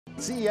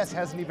CES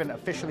hasn't even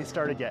officially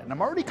started yet, and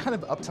I'm already kind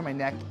of up to my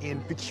neck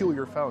in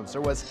peculiar phones.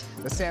 There was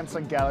the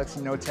Samsung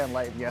Galaxy Note 10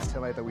 Lite and the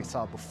S10 Lite that we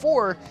saw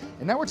before,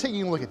 and now we're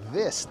taking a look at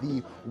this,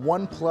 the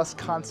OnePlus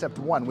Concept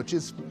One, which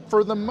is,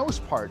 for the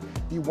most part,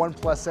 the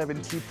OnePlus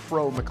 7T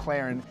Pro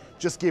McLaren,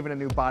 just given a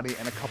new body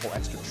and a couple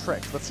extra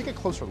tricks. Let's take a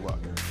closer look.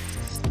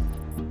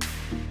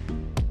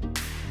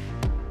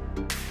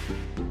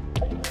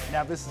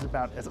 Now, this is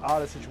about as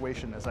odd a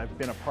situation as I've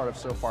been a part of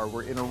so far.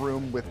 We're in a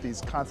room with these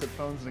concept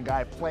phones and a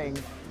guy playing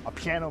a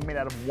piano made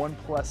out of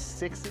OnePlus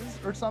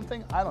 6s or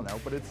something. I don't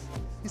know, but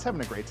he's having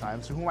a great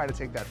time, so who am I to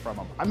take that from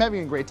him? I'm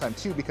having a great time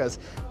too, because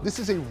this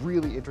is a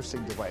really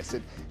interesting device.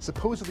 It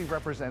supposedly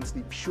represents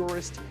the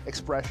purest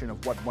expression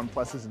of what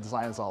OnePlus's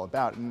design is all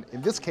about. And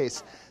in this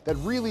case, that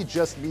really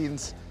just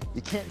means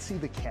you can't see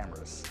the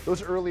cameras.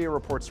 Those earlier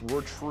reports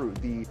were true.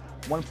 The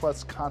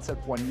OnePlus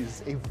Concept One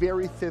uses a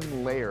very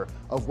thin layer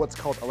of what's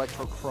called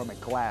electrochromic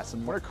glass.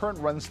 And when a current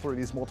runs through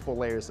these multiple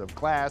layers of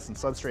glass and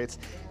substrates,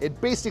 it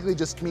basically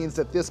just means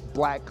that this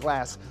black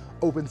glass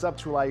opens up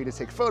to allow you to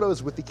take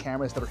photos with the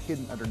cameras that are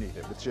hidden underneath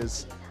it, which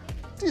is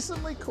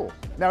decently cool.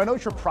 Now, I know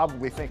what you're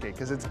probably thinking,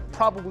 because it's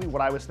probably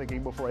what I was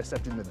thinking before I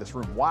stepped into this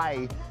room.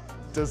 Why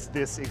does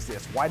this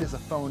exist? Why does a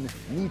phone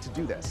need to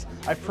do this?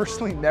 I've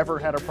personally never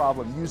had a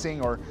problem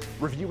using or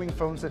reviewing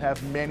phones that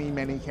have many,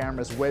 many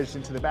cameras wedged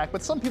into the back,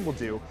 but some people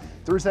do.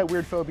 There's that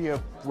weird phobia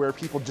where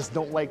people just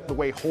don't like the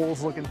way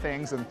holes look in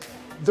things, and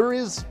there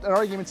is an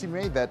argument to be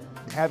made that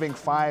having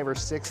 5 or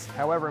 6,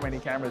 however many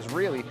cameras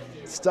really,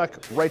 stuck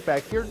right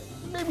back here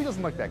maybe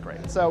doesn't look that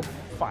great. So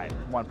fine,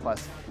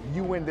 OnePlus,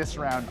 you win this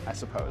round, I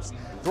suppose.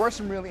 There are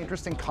some really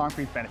interesting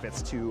concrete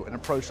benefits to an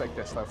approach like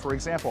this, though. For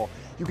example,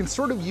 you can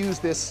sort of use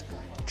this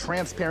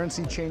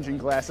transparency changing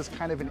glass as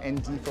kind of an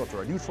ND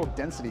filter, a neutral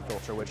density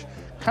filter, which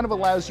kind of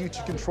allows you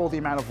to control the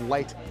amount of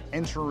light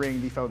entering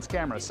the phone's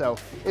camera. So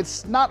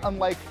it's not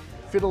unlike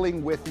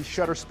fiddling with the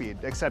shutter speed,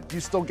 except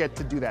you still get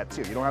to do that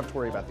too. You don't have to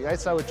worry about the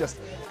ISO. It just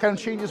kind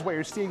of changes what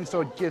you're seeing,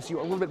 so it gives you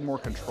a little bit more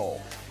control.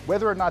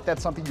 Whether or not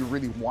that's something you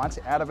really want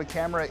out of a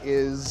camera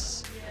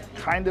is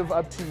kind of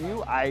up to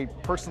you. I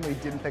personally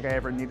didn't think I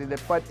ever needed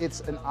it, but it's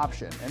an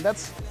option, and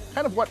that's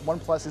kind of what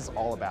OnePlus is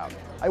all about.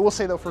 I will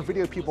say though, for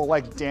video people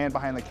like Dan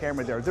behind the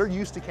camera there, they're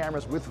used to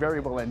cameras with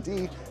variable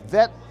ND.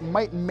 That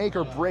might make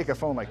or break a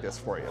phone like this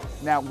for you.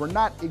 Now, we're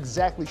not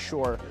exactly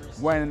sure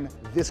when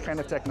this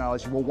kind of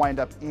technology will wind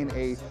up in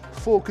a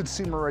full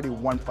consumer-ready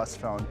OnePlus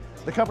phone.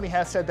 The company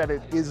has said that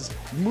it is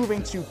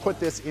moving to put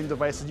this in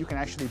devices you can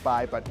actually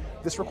buy, but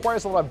this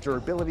requires a lot of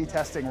durability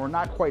testing. We're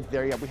not quite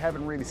there yet. We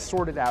haven't really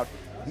sorted out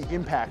the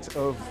impact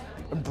of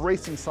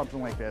embracing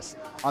something like this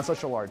on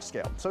such a large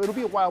scale. So it'll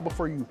be a while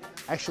before you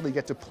actually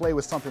get to play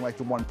with something like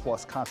the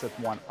OnePlus Concept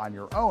One on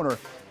your own, or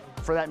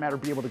for that matter,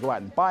 be able to go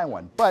out and buy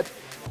one. But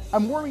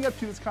I'm warming up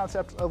to this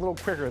concept a little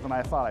quicker than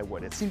I thought I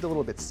would. It seemed a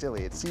little bit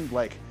silly. It seemed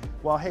like,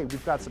 well, hey,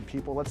 we've got some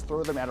people, let's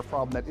throw them at a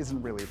problem that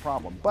isn't really a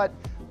problem. But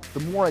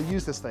the more I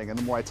use this thing and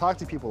the more I talk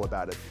to people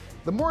about it,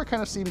 the more it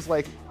kind of seems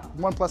like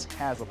OnePlus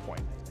has a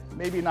point.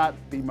 Maybe not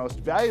the most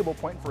valuable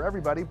point for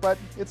everybody, but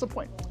it's a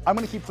point. I'm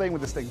gonna keep playing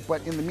with this thing,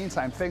 but in the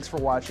meantime, thanks for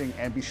watching,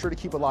 and be sure to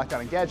keep it locked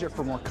on Engadget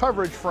for more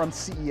coverage from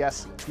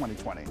CES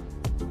 2020.